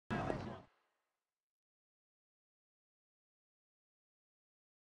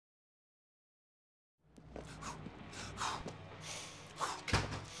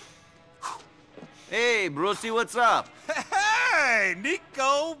Hey, Brucey, what's up? Hey,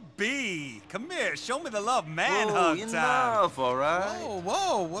 Nico B. Come here, show me the love man hug time. Enough, all right?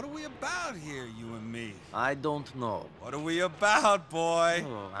 Whoa, what are we about here, you and me? I don't know. What are we about, boy?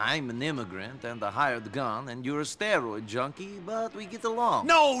 Oh, I'm an immigrant and a hired gun, and you're a steroid junkie, but we get along.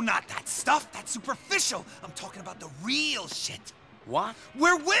 No, not that stuff. That's superficial. I'm talking about the real shit. What?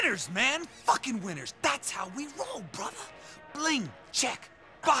 We're winners, man. Fucking winners. That's how we roll, brother. Bling, check.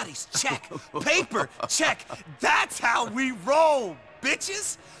 Bodies, check. Paper, check. That's how we roll,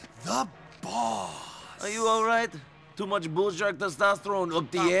 bitches. The boss. Are you all right? Too much bullshark testosterone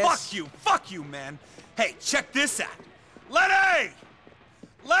up the ass? Fuck you, man. Hey, check this out. Lenny!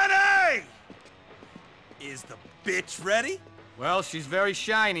 Lenny! Is the bitch ready? Well, she's very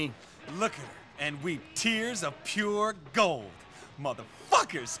shiny. Look at her and weep tears of pure gold.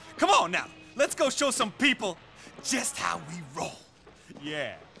 Motherfuckers! Come on now, let's go show some people just how we roll.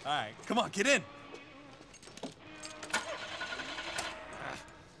 Yeah, all right, come on, get in. Come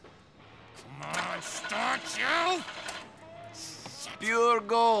on, start you! Pure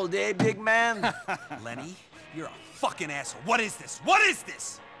gold, eh, big man? Lenny, you're a fucking asshole. What is this? What is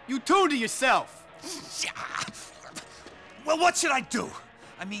this? You tuned to yourself. Well, what should I do?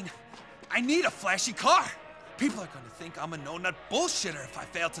 I mean, I need a flashy car. People are gonna think I'm a no-nut bullshitter if I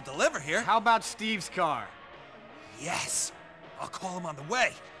fail to deliver here. How about Steve's car? Yes, I'll call him on the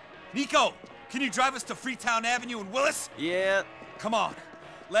way. Nico, can you drive us to Freetown Avenue in Willis? Yeah. Come on,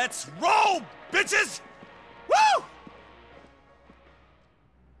 let's roll, bitches! Woo!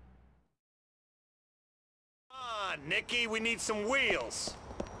 Come on, Nicky, we need some wheels.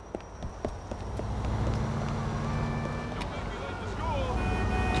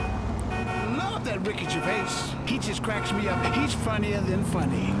 Love that Ricky Gervais. He just cracks me up. He's funnier than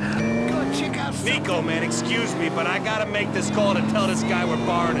funny. Go check out some... Nico, man, excuse me, but I gotta make this call to tell this guy we're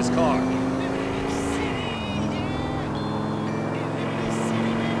borrowing his car.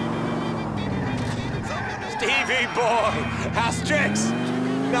 Stevie boy, how's tricks?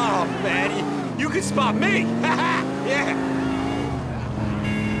 No, man, you can spot me. Yeah.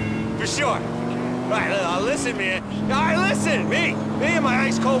 For sure. Right, listen, man. All right, listen, me and my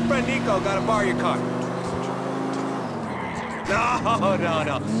ice-cold friend Nico gotta borrow your car. No,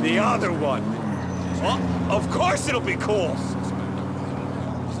 the other one. Oh, of course it'll be cool.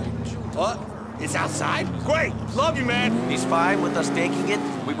 What? It's outside? Great, love you, man. He's fine with us taking it?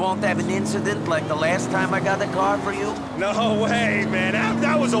 We won't have an incident like the last time I got a car for you? No way, man.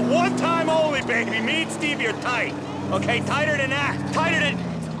 That was a one-time only, baby. Me and Stevie are tight. Okay, tighter than that. Tighter than...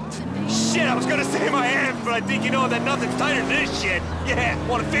 Shit, I was gonna say my hands, but I think you know that nothing's tighter than this shit. Yeah,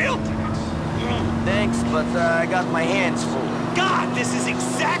 wanna feel? Thanks, but I got my hands full. God, this is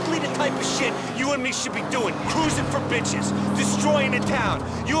exactly the type of shit you and me should be doing. Cruising for bitches, destroying a town.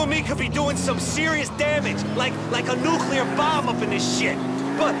 You and me could be doing some serious damage, like a nuclear bomb up in this shit.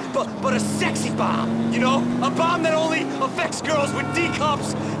 But a sexy bomb, you know? A bomb that only affects girls with D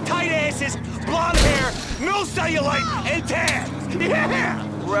cups, tight asses, blonde hair, no cellulite, and tan. Yeah!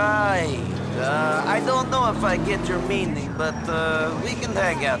 Right. I don't know if I get your meaning, but we can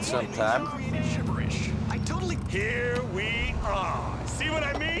hang out sometime. Here we are. See what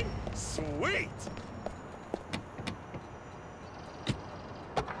I mean? Sweet!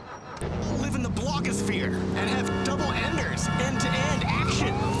 Live in the blogosphere and have double-enders, end-to-end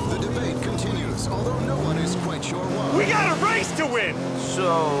action. The debate continues, although no one is quite sure why. We got a race to win!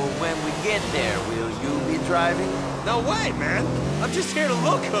 So, when we get there, will you be driving? No way, man. I'm just here to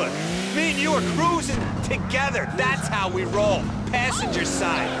look good. Me and you are cruising together. That's how we roll. Passenger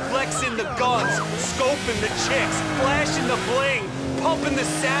side, flexing the guns, scoping the chicks, flashing the bling, pumping the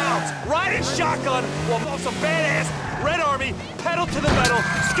sounds, riding shotgun while also badass Red Army, pedal to the metal,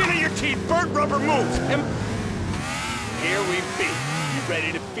 skin of your teeth, burnt rubber moves. And here we be. You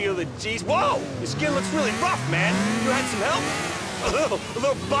ready to feel the G's? Whoa! Your skin looks really rough, man. You had some help? A little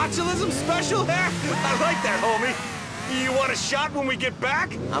botulism special there? I like that, homie. You want a shot when we get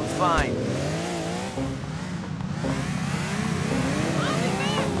back? I'm fine.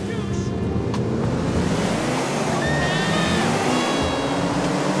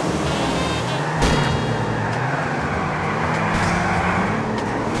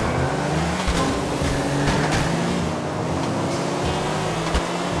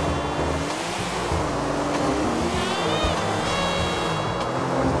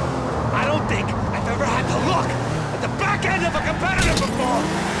 I don't think I've ever had to look at the back end of a competitor before!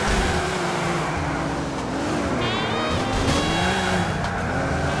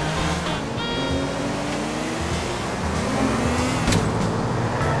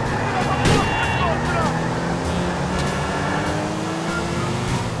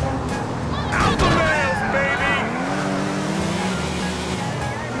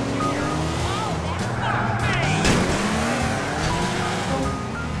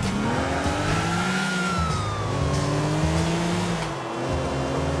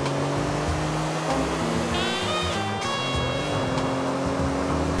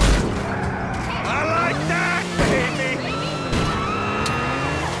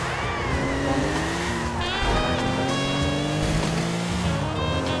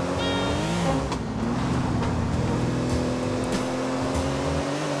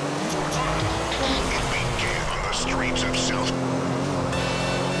 streets of South.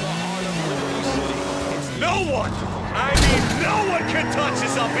 No one! I mean, no one can touch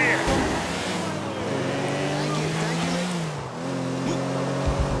us up here!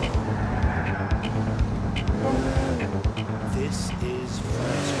 This is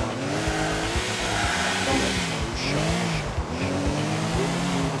Francois.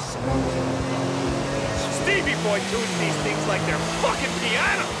 Stevie Boy tunes these things like they're fucking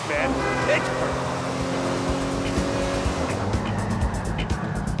pianos, man! Pittsburgh!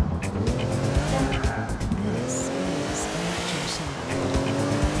 This is Electro Sound.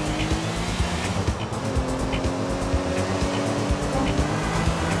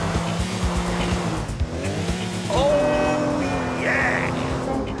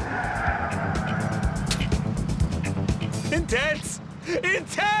 Intense!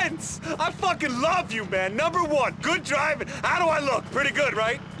 Intense! I fucking love you, man. Number one, good driving. How do I look? Pretty good,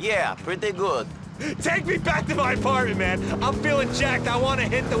 right? Yeah, pretty good. Take me back to my apartment, man. I'm feeling jacked. I want to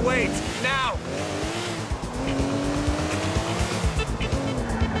hit the weights. Now!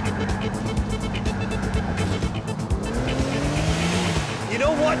 You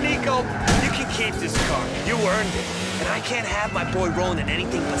know what, Nico? You can keep this car. You earned it. And I can't have my boy rolling in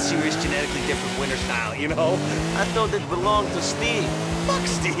anything but serious genetically different winter style, you know? I thought it belonged to Steve. Fuck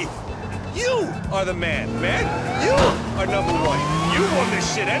Steve! You are the man, man! You are number one. You won this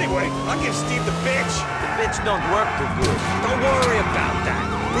shit anyway. I'll give Steve the bitch. The bitch don't work too good. Don't worry about that.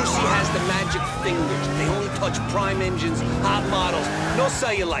 Brucey has the magic fingers. They only touch prime engines, hot models, no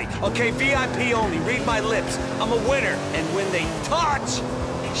cellulite. Okay, VIP only. Read my lips. I'm a winner. And when they touch,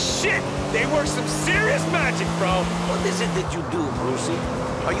 shit, they work some serious magic, bro. What is it that you do, Brucey?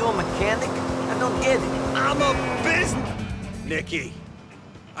 Are you a mechanic? I don't get it. I'm a business... Nicky,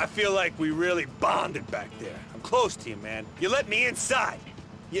 I feel like we really bonded back there. I'm close to you, man. You let me inside.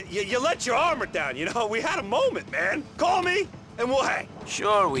 You let your armor down, you know? We had a moment, man. Call me, and we'll hang.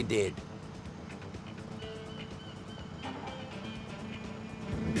 Sure we did.